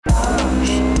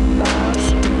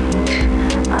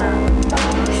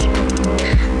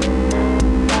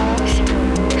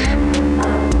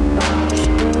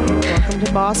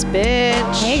boss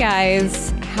bitch. Hey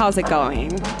guys, how's it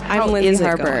going? I'm Lindsay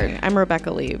Harper. I'm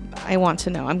Rebecca Lieb. I want to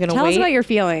know. I'm going to wait. Tell us about your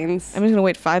feelings. I'm just going to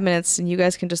wait 5 minutes and you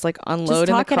guys can just like unload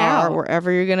in the talk it car out.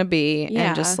 wherever you're going to be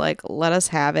and just like let us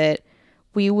have it.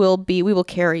 We will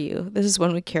carry you. This is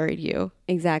when we carried you.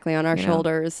 Exactly, on our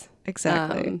shoulders.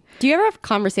 Exactly. Do you ever have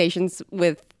conversations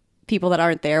with people that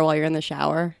aren't there while you're in the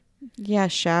shower? Yeah,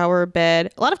 shower,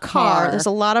 bed, a lot of car. There's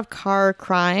a lot of car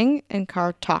crying and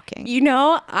car talking. You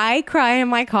know, I cry in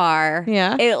my car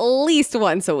at least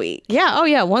once a week. Yeah. Oh,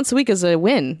 yeah. Once a week is a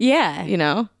win. Yeah. You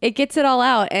know? It gets it all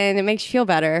out and it makes you feel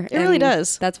better. It really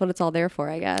does. That's what it's all there for,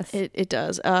 I guess. It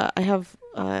does.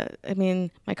 My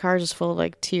car is just full of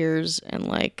like tears and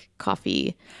like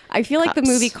coffee. I feel like the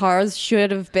movie Cars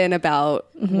should have been about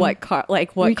what car,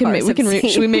 like what cars.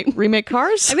 Should we remake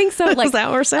Cars? I think so. Like, is that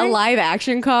what we're saying? A live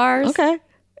action Cars. Okay.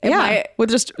 With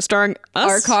just starring us.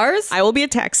 Our cars? I will be a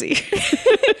taxi.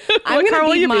 I'm going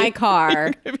to be my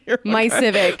car. My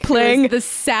Civic. Playing the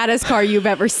saddest car you've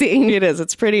ever seen. It is.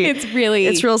 It's pretty.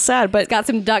 It's real sad. But it's got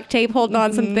some duct tape holding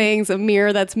on some things, a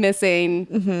mirror that's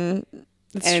missing.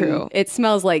 It's true. It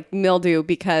smells like mildew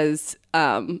because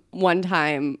one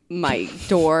time my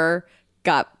door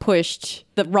got pushed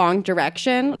the wrong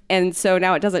direction, and so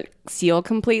now it doesn't seal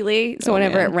completely. So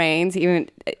whenever it rains,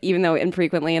 even though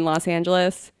infrequently in Los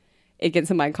Angeles, it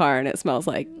gets in my car and it smells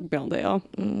like mildew.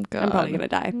 I'm probably gonna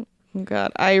die. Oh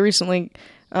God! I recently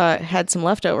had some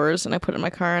leftovers and I put it in my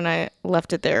car and I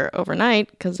left it there overnight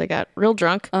because I got real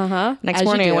drunk. Next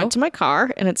morning I went to my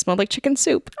car and it smelled like chicken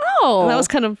soup. Oh, and that was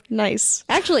kind of nice.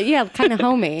 Actually, yeah, kind of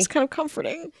homey. It's kind of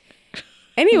comforting.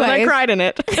 Anyway, I cried in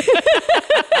it.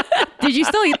 Did you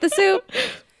still eat the soup?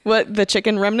 What, the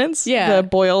chicken remnants? Yeah, the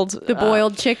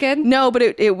boiled chicken. No, but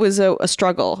it was a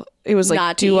struggle. It was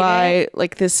like, this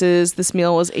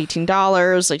meal was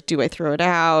 $18. Like, do I throw it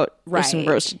out? Right. There's some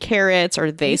roasted carrots.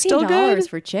 Are they still good? $18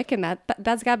 for chicken.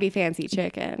 That's gotta be fancy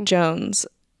chicken. Jones.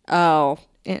 Oh,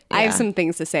 yeah. I have some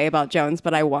things to say about Jones,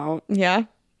 but I won't. Yeah.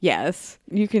 Yes.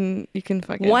 You can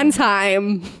fucking. One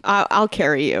time, I'll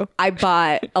carry you. I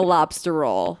bought a lobster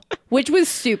roll, which was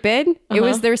stupid. It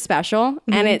was their special,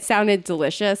 and it sounded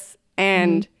delicious.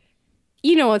 And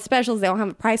you know what's special is they don't have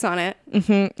a price on it.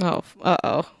 Oh,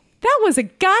 uh-oh. That was a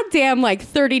goddamn like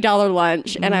 $30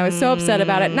 lunch, and I was so upset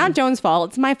about it. Not Joan's fault.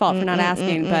 It's my fault for not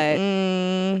asking,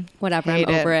 but whatever. I'm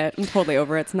over it. I'm totally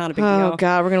over it. It's not a big deal. Oh,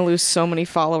 God. We're going to lose so many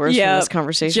followers from this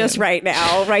conversation. Just right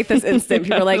now. Right this instant.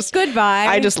 People are like, goodbye.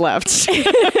 I just left.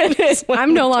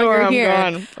 I'm no longer here.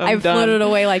 Gone. I floated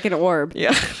away like an orb.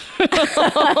 Yeah.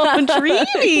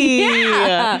 Dreamy.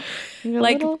 Yeah.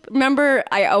 Like, remember,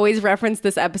 I always reference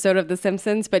this episode of The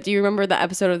Simpsons, but do you remember the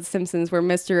episode of The Simpsons where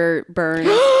Mr. Burns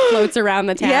floats around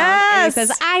the town and he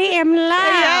says, I am love?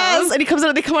 Yes, and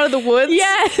they come out of the woods.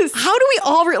 Yes. How do we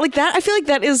all like that? I feel like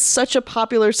that is such a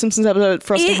popular Simpsons episode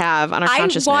for us to have on our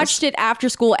consciousness. I watched it after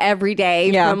school every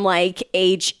day from like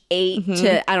age 8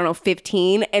 to, I don't know,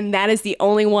 15, and that is the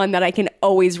only one that I can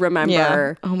always remember.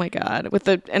 Yeah. Oh my God.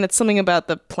 And it's something about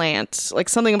the plant. Like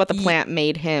something about the plant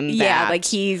made him that. Yeah, like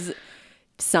he's...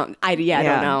 I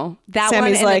don't know. That Sammy's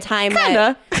one and like, the time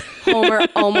kinda. that Homer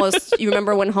almost, you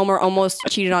remember when Homer almost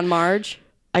cheated on Marge?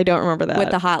 I don't remember that.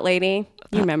 With the hot lady?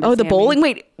 You remember the Sammy? bowling?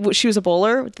 Wait, she was a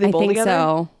bowler? Did they bowl together?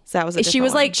 So. That was a she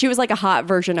was like a hot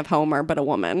version of Homer, but a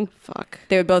woman. Fuck.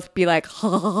 They would both be like,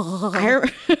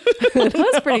 that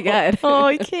was pretty good. Oh,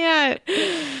 I can't.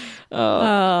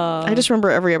 I just remember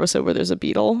every episode where there's a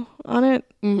Beatle on it.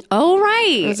 Oh,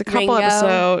 right. There's a couple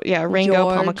episodes. Yeah, Ringo,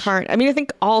 George. Paul McCartney. I mean, I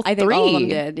think all three all of them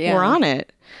did, were on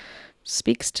it.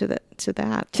 Speaks to that.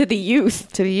 To the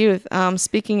youth. To the youth.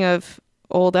 Speaking of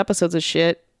old episodes of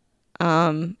shit,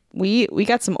 we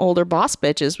got some older boss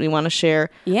bitches we want to share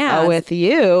with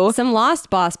you. Some lost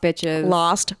boss bitches.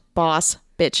 Lost boss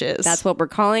bitches. That's what we're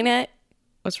calling it.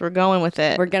 That's where we're going with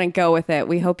it. We're going to go with it.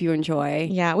 We hope you enjoy.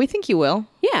 Yeah, we think you will.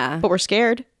 Yeah. But we're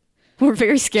scared. We're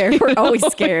very scared. We're always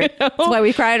scared. That's why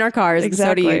we cry in our cars.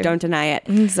 Exactly. And so do you. Don't deny it.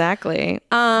 Exactly.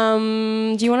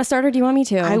 Do you want to start or do you want me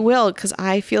to? I will, because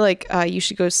I feel like you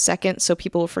should go second so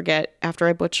people will forget after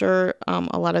I butcher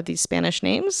a lot of these Spanish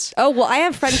names. Oh, well, I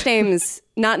have French names,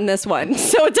 not in this one,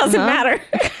 so it doesn't matter.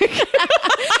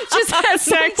 Just at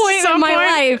some point in my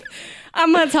life,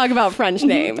 I'm going to talk about French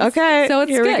names. Okay. So it's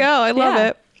Here good. we go. I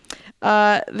love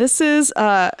it. This is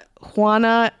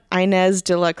Juana Inez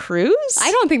de la Cruz. I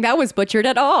don't think that was butchered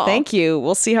at all. Thank you.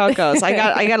 We'll see how it goes. I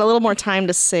got a little more time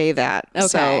to say that.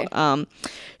 Okay. So,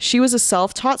 she was a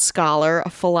self-taught scholar, a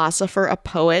philosopher, a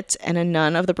poet, and a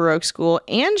nun of the Baroque school,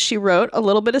 and she wrote a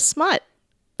little bit of smut.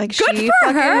 Like Good she for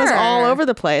fucking her. was all over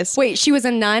the place. Wait, she was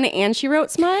a nun and she wrote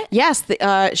smut? Yes,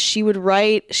 she would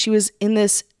write. She was in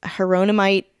this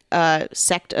Hieronymite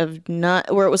sect of nun,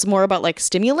 where it was more about like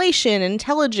stimulation and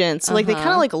intelligence. So like they kind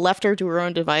of like left her to her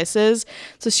own devices.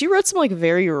 So she wrote some like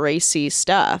very racy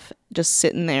stuff, just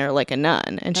sitting there like a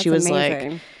nun. And she was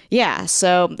amazing. like, yeah.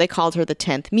 So they called her the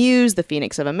 10th Muse, the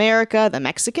Phoenix of America, the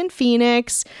Mexican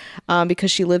Phoenix,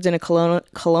 because she lived in a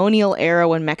colonial era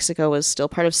when Mexico was still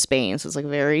part of Spain. So it's like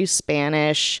very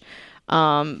Spanish.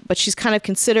 But she's kind of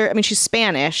considered, I mean, she's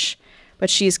Spanish, but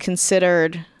she's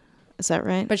considered, is that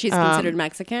right? But she's considered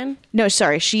Mexican? No,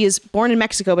 sorry. She is born in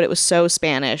Mexico, but it was so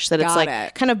Spanish that it's Got like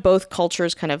it. kind of both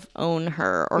cultures kind of own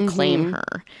her or claim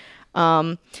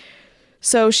her.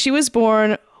 So she was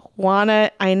born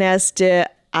Juana Inés de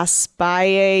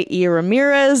Aspaye y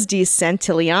Ramirez de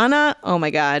Santillana. Oh my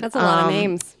God. That's a lot of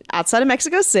names. Outside of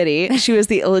Mexico City. She was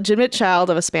the illegitimate child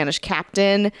of a Spanish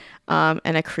captain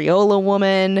and a Criolla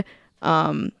woman.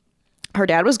 Her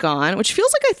dad was gone, which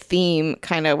feels like a theme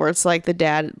kind of where it's like the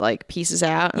dad like pieces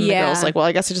out and the girl's like, well,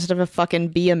 I guess I just have to fucking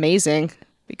be amazing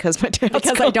because my dad's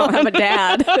Because gone. I don't have a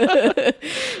dad.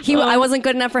 I wasn't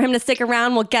good enough for him to stick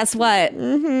around. Well, guess what?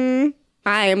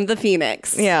 I am the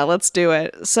Phoenix. Yeah, let's do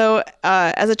it. So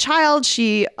as a child,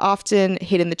 she often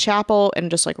hid in the chapel and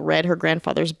just like read her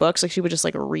grandfather's books. Like she would just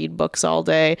like read books all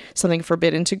day, something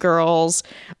forbidden to girls.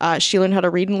 She learned how to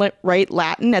read and write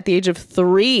Latin at the age of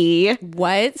 3.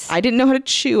 What? I didn't know how to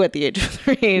chew at the age of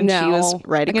 3. And No. she was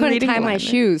writing and reading I couldn't tie my Latin,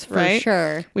 shoes for right?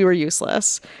 sure. We were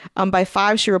useless. By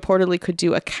 5, she reportedly could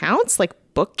do accounts, like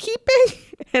bookkeeping.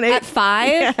 And At 5?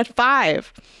 Yeah, at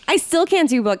 5. I still can't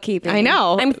do bookkeeping. I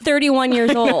know. I'm 31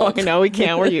 years old. I know we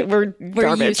can't. We're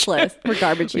garbage. useless. We're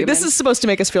garbage humans. This is supposed to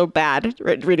make us feel bad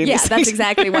reading Yeah, these that's things.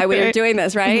 exactly why we were doing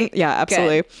this, right? Yeah,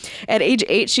 absolutely. Good. At age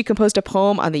 8, she composed a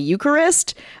poem on the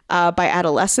Eucharist. By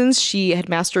adolescence, she had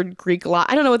mastered Greek law.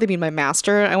 I don't know what they mean by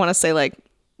master. I want to say like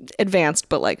advanced,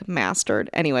 but like mastered.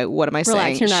 Anyway, what am I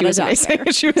saying? You're not She was a doctor.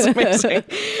 amazing. She was amazing.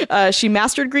 She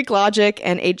mastered Greek logic,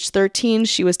 and age 13,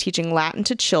 she was teaching Latin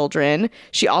to children.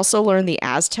 She also learned the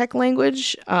Aztec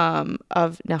language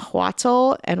of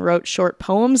Nahuatl and wrote short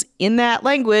poems in that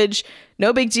language.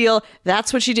 No big deal.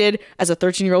 That's what she did as a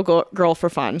 13-year-old girl for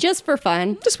fun. Just for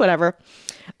fun. Just whatever.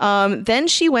 Then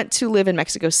she went to live in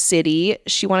Mexico City.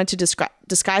 She wanted to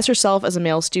disguise herself as a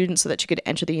male student so that she could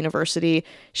enter the university.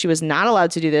 She was not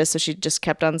allowed to do this, so she just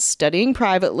kept on studying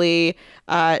privately.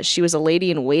 She was a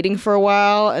lady in waiting for a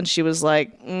while, and she was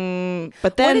like, but then...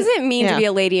 What does it mean to be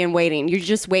a lady in waiting? You're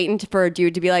just waiting for a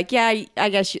dude to be like, yeah, I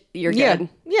guess you're good.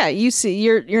 Yeah, you see,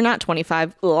 you're not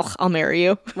 25. Ugh, I'll marry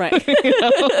you. Right. You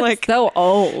know, like So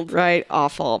old. Right,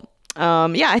 awful.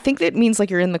 Yeah, I think that means like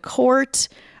you're in the court.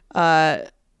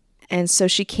 And so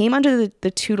she came under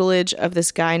the tutelage of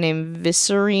this guy named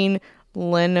Vicerine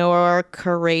Lenore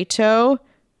Carreto.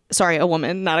 Sorry, a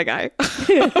woman, not a guy.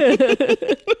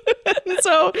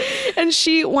 And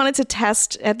she wanted to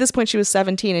test, at this point she was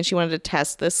 17, and she wanted to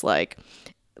test this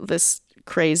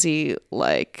crazy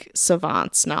like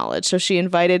savant's knowledge. So she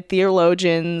invited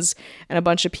theologians and a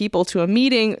bunch of people to a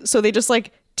meeting. So they just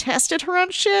like tested her on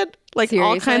shit. Like Seriously?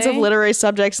 all kinds of literary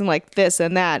subjects and like this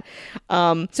and that.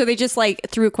 So they just like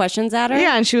threw questions at her?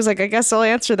 Yeah, and she was like, I guess I'll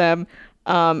answer them.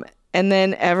 And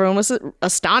then everyone was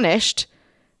astonished.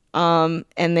 And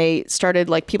they started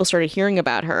like, people started hearing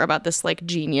about her, about this like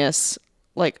genius,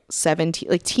 like 17,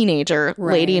 like teenager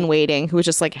lady in waiting who was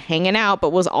just like hanging out,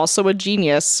 but was also a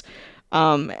genius.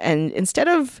 And instead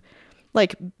of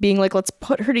like being like, let's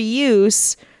put her to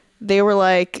use, they were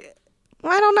like,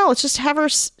 I don't know, let's just have her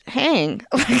hang.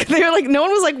 Like they were like, no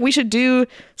one was like, we should do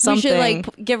something. We should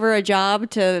like give her a job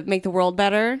to make the world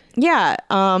better. Yeah.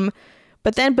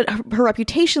 But her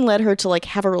reputation led her to like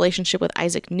have a relationship with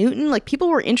Isaac Newton. Like people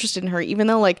were interested in her, even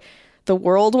though like the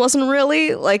world wasn't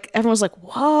really, like everyone was like,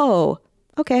 whoa,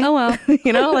 okay. Oh, well.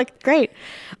 You know, like great.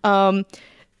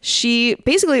 She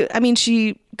basically, I mean,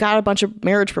 she got a bunch of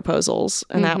marriage proposals,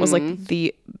 and that was like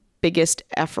the biggest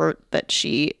effort that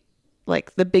she,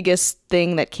 like the biggest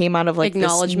thing that came out of like this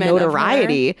Acknowledgement of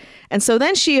notoriety. And so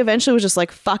then she eventually was just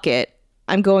like, fuck it,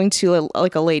 I'm going to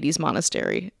a ladies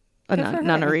monastery, a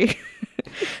nunnery.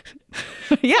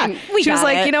 Yeah. She was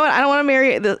like, you know what, I don't want to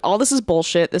marry, all this is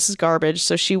bullshit, this is garbage.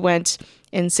 So she went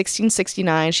in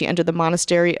 1669. She entered the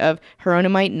monastery of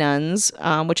Hieronymite nuns,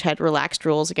 which had relaxed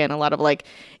rules. Again, a lot of like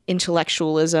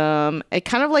intellectualism. It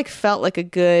kind of like felt like a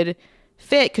good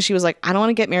fit because she was like, I don't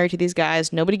want to get married to these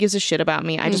guys. Nobody gives a shit about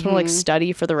me. I just want to like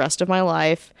study for the rest of my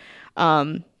life.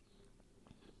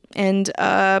 And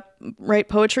write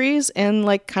poetries and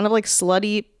like kind of like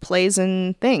slutty plays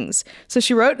and things. So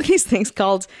she wrote these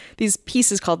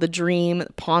pieces called The Dream,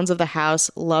 Pawns of the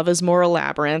House, Love is More a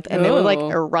Labyrinth, and they were like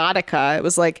erotica. It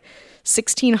was like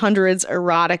 1600s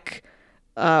erotic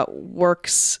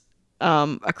works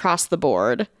across the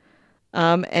board.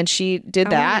 And she did I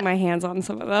that. get my hands on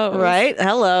some of those. Right?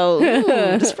 Hello.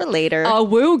 Ooh, just for later.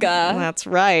 Awooga. That's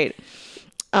right.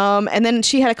 And then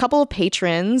she had a couple of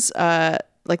patrons,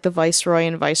 like the Viceroy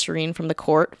and Vicereine from the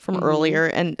court from earlier,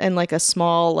 and like a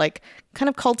small, like kind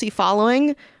of culty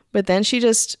following. But then she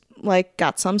just like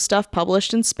got some stuff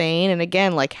published in Spain, and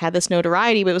again, like had this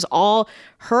notoriety, but it was all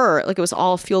her. Like it was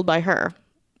all fueled by her.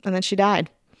 And then she died.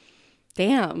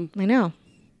 Damn. I know.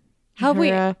 How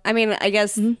we? I mean, I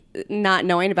guess not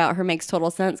knowing about her makes total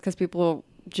sense because people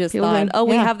just thought, "Oh,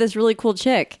 we have this really cool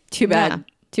chick." Too bad. Yeah.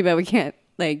 Too bad we can't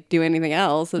like do anything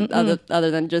else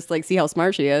other than just like see how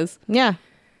smart she is. Yeah,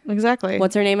 exactly.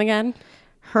 What's her name again?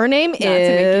 Her name is. To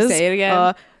make you say it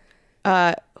again.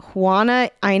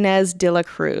 Juana Inés de la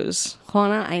Cruz.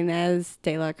 Juana Inés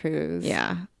de la Cruz.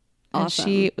 Yeah, awesome. And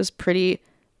she was pretty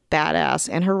badass,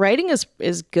 and her writing is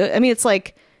good. I mean, it's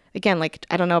like. Again, like,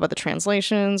 I don't know about the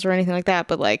translations or anything like that,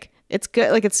 but like, it's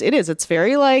good. Like it's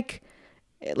very like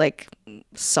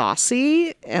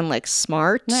saucy and like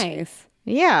smart. Nice.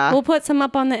 Yeah. We'll put some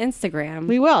up on the Instagram.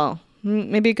 We will.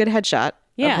 Maybe a good headshot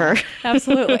of her.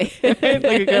 Absolutely.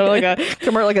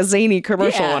 like a zany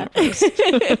commercial one.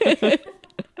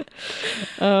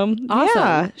 Awesome.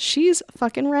 Yeah, she's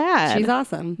fucking rad. She's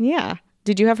awesome. Yeah.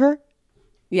 Did you have her?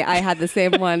 Yeah, I had the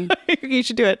same one. You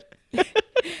should do it.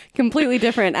 Completely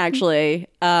different, actually.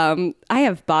 I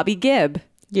have Bobby Gibb.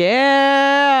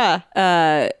 Yeah.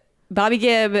 Bobby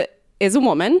Gibb is a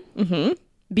woman. Mm-hmm.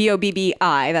 Bobbi.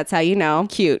 That's how you know.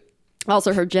 Cute.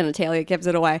 Also, her genitalia gives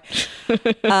it away.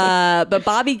 But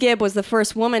Bobby Gibb was the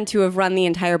first woman to have run the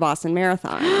entire Boston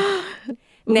Marathon.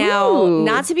 Now,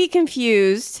 not to be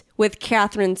confused with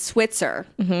Catherine Switzer,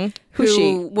 Who's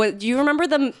she? Do you remember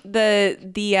the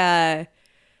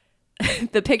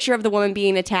picture of the woman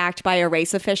being attacked by a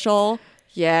race official?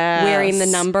 Yeah, wearing the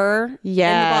number in the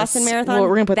Boston Marathon. Well,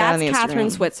 we're gonna put that on the That's Instagram. Catherine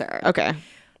Switzer. Okay.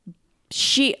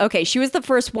 She was the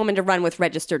first woman to run with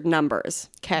registered numbers.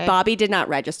 Okay. Bobby did not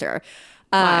register.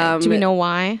 Do we know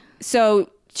why? So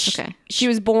she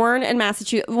was born in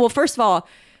Massachusetts. Well, first of all,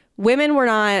 women were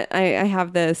not. I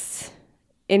have this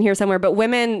in here somewhere, but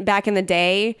women back in the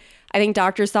day, I think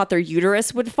doctors thought their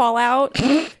uterus would fall out,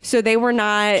 so they were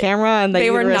not.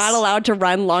 They were not allowed to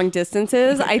run long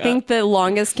distances. I think the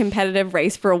longest competitive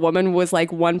race for a woman was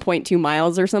like 1.2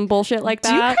 miles or some bullshit like that.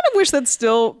 Do you kind of wish that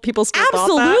people still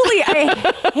absolutely? thought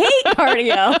that? I hate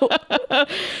cardio.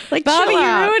 Like Bobby, you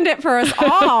ruined it for us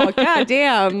all. God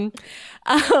damn.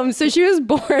 So she was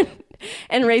born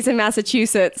and raised in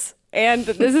Massachusetts. And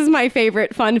this is my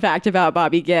favorite fun fact about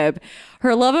Bobby Gibb.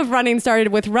 Her love of running started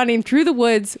with running through the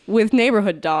woods with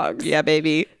neighborhood dogs. Yeah,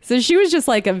 baby. So she was just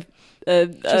like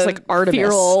just like Artemis.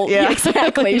 Feral. Yeah,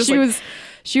 exactly. She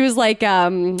was like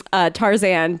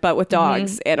Tarzan, but with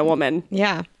dogs and a woman.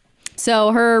 Yeah.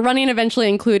 So her running eventually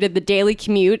included the daily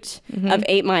commute of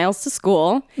 8 miles to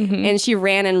school, and she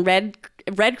ran in Red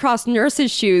Cross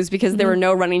nurses' shoes because there were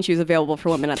no running shoes available for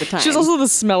women at the time. She was also the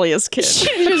smelliest kid.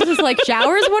 She was just like,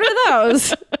 showers? What are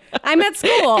those? I'm at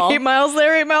school. 8 miles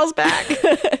there, 8 miles back.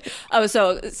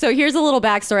 So here's a little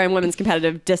backstory on women's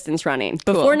competitive distance running.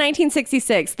 Before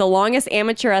 1966, the longest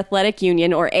amateur athletic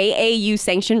union or AAU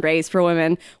sanctioned race for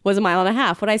women was 1.5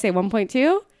 miles. What'd I say,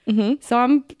 1.2? Mm-hmm. So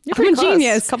I'm a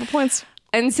genius. Couple points.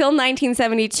 Until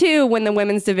 1972, when the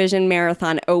women's division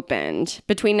marathon opened.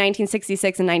 Between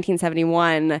 1966 and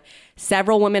 1971,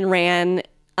 several women ran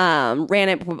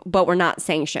it, but were not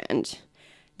sanctioned.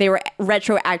 They were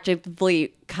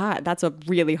retroactively, God, that's a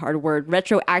really hard word,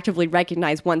 retroactively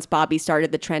recognized once Bobby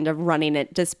started the trend of running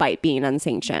it despite being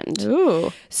unsanctioned.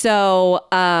 Ooh. So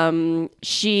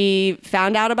she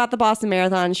found out about the Boston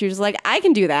Marathon. She was like, I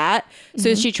can do that.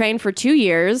 So she trained for 2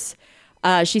 years.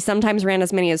 She sometimes ran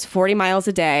as many as 40 miles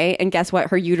a day. And guess what?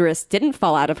 Her uterus didn't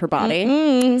fall out of her body.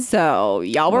 Mm-mm. So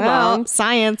y'all were wrong.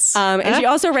 Science. And she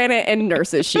also ran it in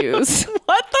nurse's shoes.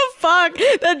 What the fuck?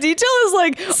 That detail is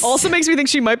like also makes me think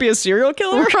she might be a serial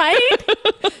killer. Right?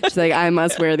 She's like, I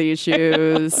must wear these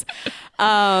shoes.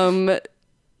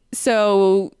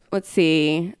 So let's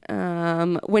see.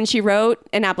 When she wrote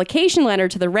an application letter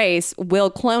to the race,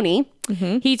 Will Cloney,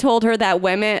 he told her that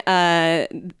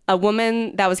a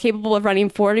woman that was capable of running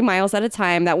 40 miles at a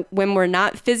time, that women were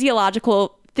not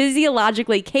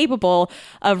physiologically capable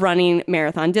of running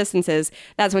marathon distances.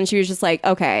 That's when she was just like,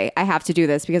 okay, I have to do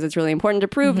this because it's really important to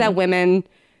prove that women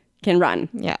can run.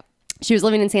 Yeah. She was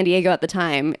living in San Diego at the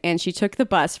time, and she took the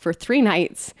bus for 3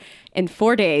 nights and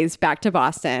 4 days back to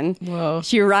Boston. Whoa.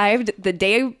 She arrived the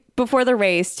day before the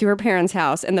race to her parents'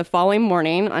 house, and the following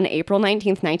morning, on April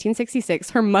 19th,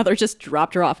 1966, her mother just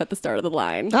dropped her off at the start of the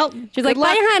line. Oh, she's like,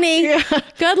 bye, honey. Yeah.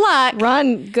 Good luck.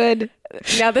 Run. Good.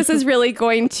 Now, this is really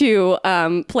going to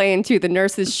play into the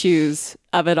nurse's shoes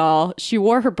of it all. She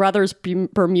wore her brother's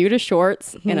Bermuda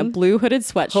shorts and a blue hooded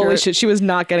sweatshirt. Holy shit, she was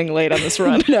not getting laid on this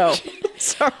run. No.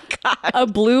 Sorry, God. A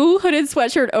blue hooded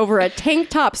sweatshirt over a tank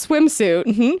top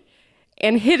swimsuit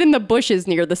and hid in the bushes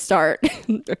near the start.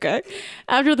 Okay.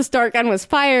 After the start gun was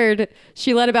fired,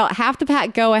 she let about half the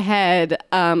pack go ahead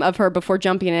of her before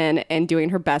jumping in and doing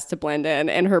her best to blend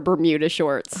in her Bermuda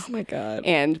shorts. Oh my God.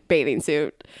 And bathing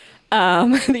suit.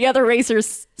 The other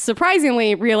racers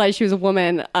surprisingly realized she was a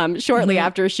woman shortly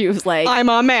after she was like, I'm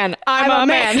a man. I'm a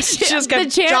man. She just kept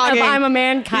the chant jogging. of I'm a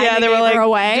man kind of they were gave like, her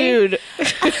away. Dude.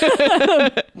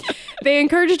 They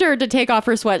encouraged her to take off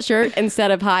her sweatshirt instead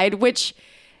of hide, which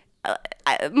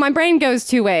my brain goes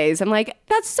two ways. I'm like,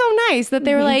 that's so nice that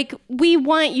they were like, we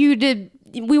want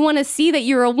to see that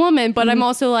you're a woman, but I'm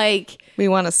also like, we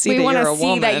want to see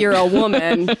that you're a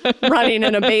woman running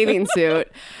in a bathing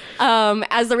suit.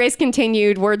 As the race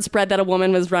continued, word spread that a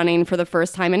woman was running for the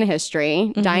first time in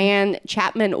history. Diane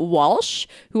Chapman Walsh,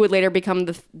 who would later become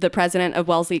the president of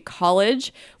Wellesley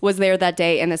College, was there that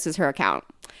day, and this is her account.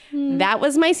 That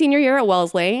was my senior year at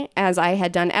Wellesley. As I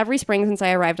had done every spring since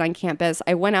I arrived on campus,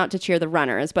 I went out to cheer the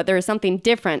runners, but there was something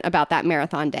different about that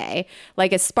marathon day.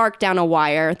 Like a spark down a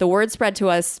wire, the word spread to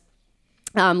us,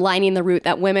 lining the route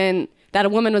that a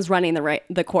woman was running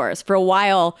the course. For a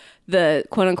while, the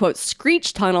quote-unquote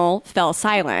screech tunnel fell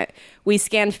silent. We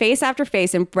scanned face after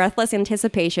face in breathless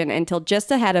anticipation until just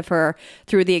ahead of her,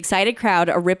 through the excited crowd,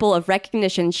 a ripple of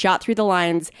recognition shot through the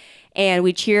lines, and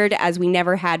we cheered as we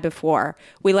never had before.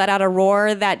 We let out a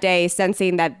roar that day,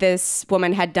 sensing that this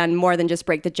woman had done more than just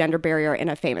break the gender barrier in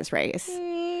a famous race. I don't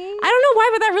know why,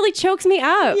 but that really chokes me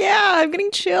up. Yeah, I'm getting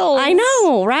chills. I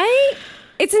know, right?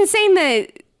 It's insane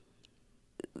that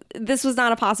this was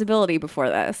not a possibility before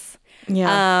this.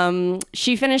 Yeah.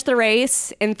 She finished the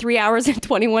race in 3 hours and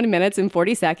 21 minutes and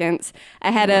 40 seconds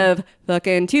ahead of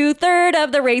fucking 2/3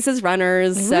 of the race's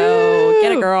runners. So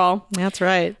get it, girl. That's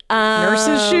right.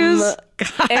 Nurse's shoes.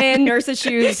 God. And nurse's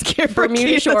shoes,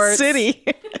 Bermuda shorts, City.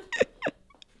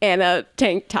 and a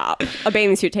tank top, a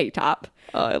bathing suit tank top.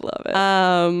 Oh, I love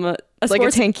it. Like a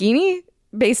tankini?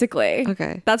 Basically.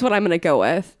 Okay. That's what I'm going to go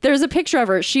with. There's a picture of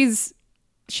her. She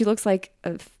looks like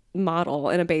a model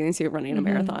in a bathing suit running a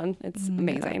marathon. It's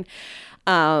amazing.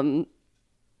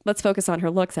 Let's focus on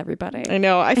her looks, everybody. I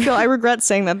know. I regret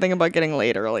saying that thing about getting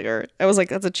laid earlier. I was like,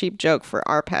 that's a cheap joke for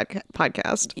our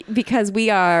podcast. Because we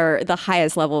are the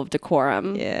highest level of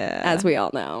decorum. Yeah. As we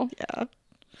all know. Yeah.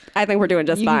 I think we're doing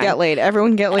just fine. You can get laid.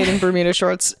 Everyone can get laid in Bermuda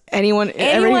shorts.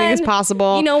 Everything is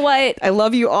possible. You know what? I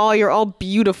love you all. You're all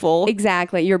beautiful.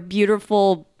 Exactly. You're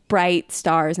beautiful, bright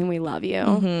stars, and we love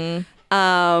you.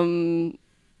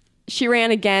 She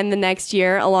ran again the next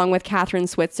year along with Catherine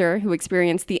Switzer, who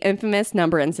experienced the infamous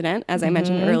number incident, as I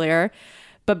mentioned earlier.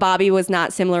 But Bobby was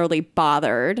not similarly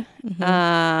bothered.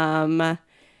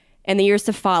 In the years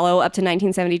to follow, up to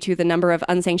 1972, the number of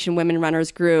unsanctioned women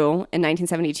runners grew. In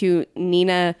 1972,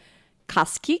 Nina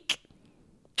Koskik,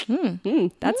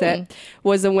 that's it,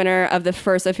 was the winner of the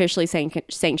first officially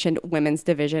sanctioned women's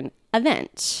division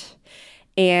event.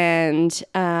 And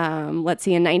let's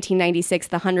see, in 1996,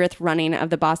 the 100th running of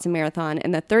the Boston Marathon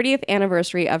and the 30th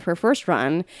anniversary of her first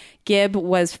run, Gibb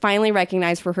was finally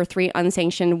recognized for her 3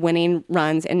 unsanctioned winning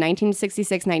runs in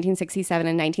 1966, 1967,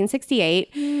 and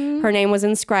 1968. Her name was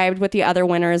inscribed with the other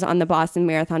winners on the Boston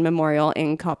Marathon Memorial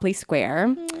in Copley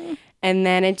Square. And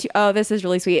then, this is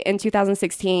really sweet. In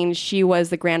 2016, she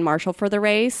was the grand marshal for the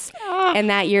race. And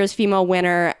that year's female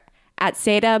winner,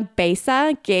 Atseda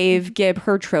Besa, gave Gibb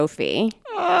her trophy.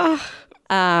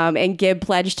 And Gibb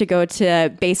pledged to go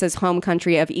to Besa's home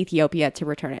country of Ethiopia to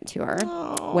return it to her.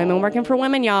 Women working for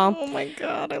women, y'all. Oh my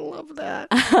God, I love that.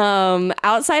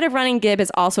 Outside of running, Gibb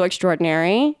is also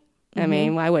extraordinary. I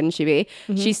mean, why wouldn't she be?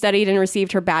 She studied and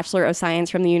received her Bachelor of Science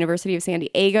from the University of San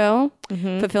Diego,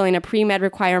 fulfilling a pre-med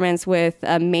requirements with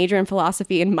a major in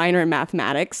philosophy and minor in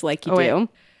mathematics, like you do.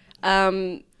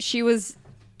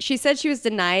 She said she was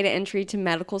denied entry to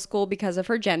medical school because of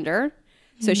her gender.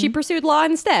 So she pursued law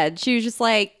instead. She was just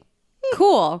like,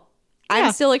 cool.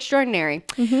 I'm still extraordinary.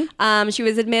 She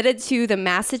was admitted to the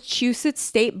Massachusetts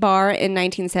State Bar in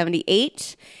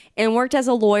 1978 and worked as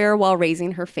a lawyer while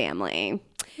raising her family.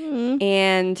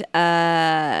 And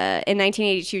in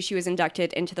 1982, she was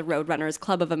inducted into the Roadrunners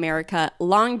Club of America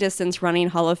Long Distance Running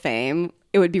Hall of Fame.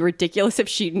 It would be ridiculous if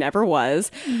she never was.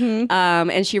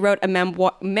 And she wrote a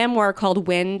memoir called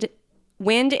Wind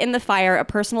in the Fire, a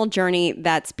personal journey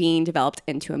that's being developed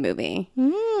into a movie,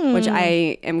 which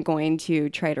I am going to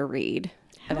try to read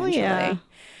eventually.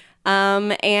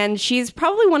 And she's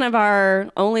probably one of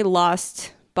our only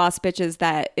lost boss bitches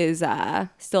that is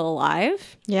still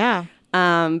alive. Yeah.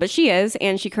 But she is,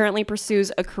 and she currently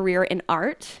pursues a career in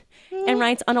art and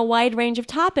writes on a wide range of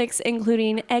topics,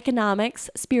 including economics,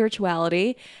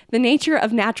 spirituality, the nature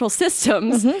of natural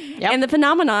systems, and the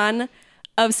phenomenon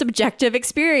of subjective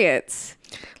experience.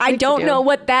 I don't know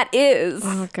what that is.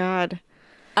 Oh, God.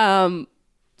 I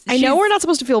know we're not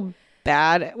supposed to feel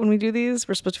bad when we do these.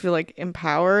 We're supposed to feel like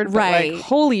empowered. But Right. like,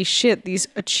 holy shit, these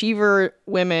achiever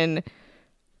women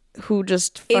who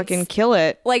just fucking kill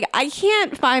it. Like, I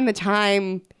can't find the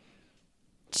time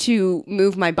to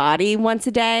move my body once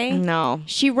a day. No.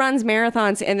 She runs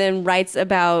marathons and then writes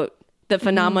about the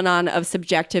phenomenon of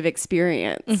subjective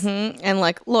experience. And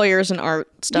like lawyers and art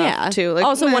stuff too. Like,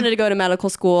 also wanted to go to medical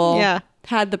school. Yeah.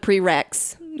 Had the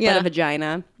prereqs, but a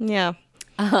vagina. Yeah.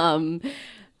 And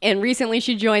recently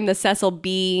she joined the Cecil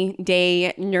B.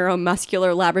 Day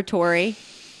Neuromuscular Laboratory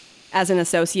as an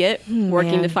associate,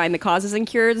 working to find the causes and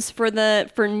cures for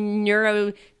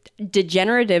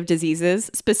neurodegenerative diseases,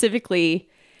 specifically,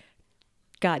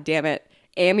 God damn it,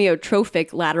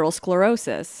 amyotrophic lateral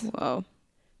sclerosis. Whoa.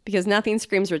 Because nothing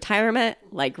screams retirement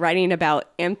like writing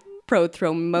about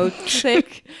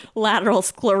amyotrophic lateral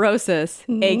sclerosis,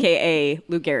 aka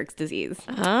Lou Gehrig's disease.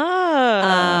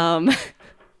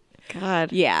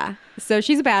 God. Yeah. So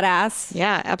she's a badass.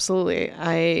 Yeah, absolutely.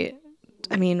 I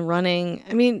mean, running.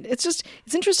 I mean, it's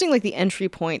interesting, like the entry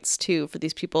points too for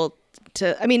these people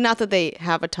to. I mean, not that they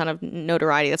have a ton of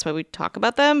notoriety. That's why we talk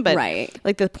about them. But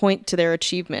like the point to their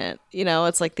achievement. You know,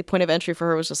 it's like the point of entry for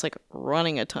her was just like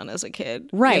running a ton as a kid.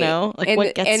 Right. You know, like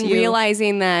what gets you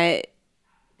realizing that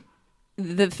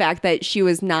the fact that she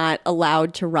was not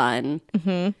allowed to run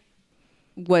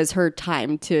was her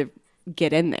time to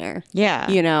get in there. Yeah.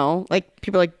 You know, like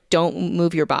people are like, don't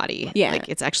move your body. Yeah. Like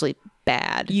it's actually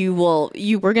bad. We're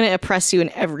going to oppress you in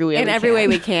every way. Way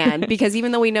we can. Because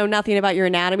even though we know nothing about your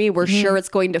anatomy, we're sure it's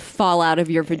going to fall out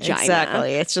of your vagina.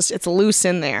 Exactly. It's loose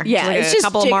in there. Yeah. It's just a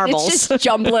couple of marbles. It's just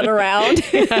jumbling around.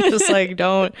 Just like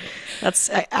that's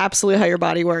absolutely how your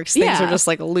body works. Things are just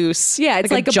like loose. Yeah.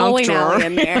 It's like a junk bowling drawer alley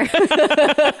in there.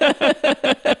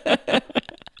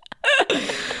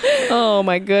 Oh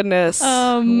my goodness.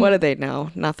 What did they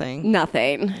know? Nothing.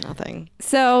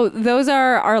 So those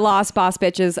are our lost boss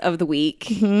bitches of the week.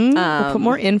 We'll put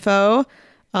more info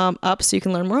up so you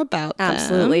can learn more about them.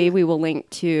 Absolutely. We will link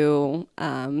to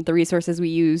the resources we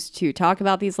use to talk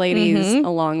about these ladies,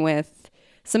 along with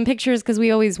some pictures, because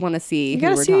we always want to see who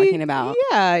we're talking about.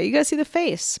 Yeah, you got to see the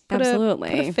face. Absolutely.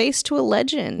 Put a face to a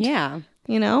legend. Yeah.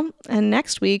 You know? And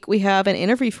next week we have an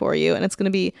interview for you, and it's going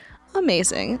to be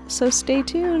amazing. So stay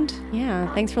tuned.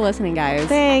 Yeah. Thanks for listening, guys.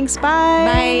 Thanks.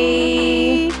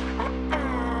 Bye. Bye.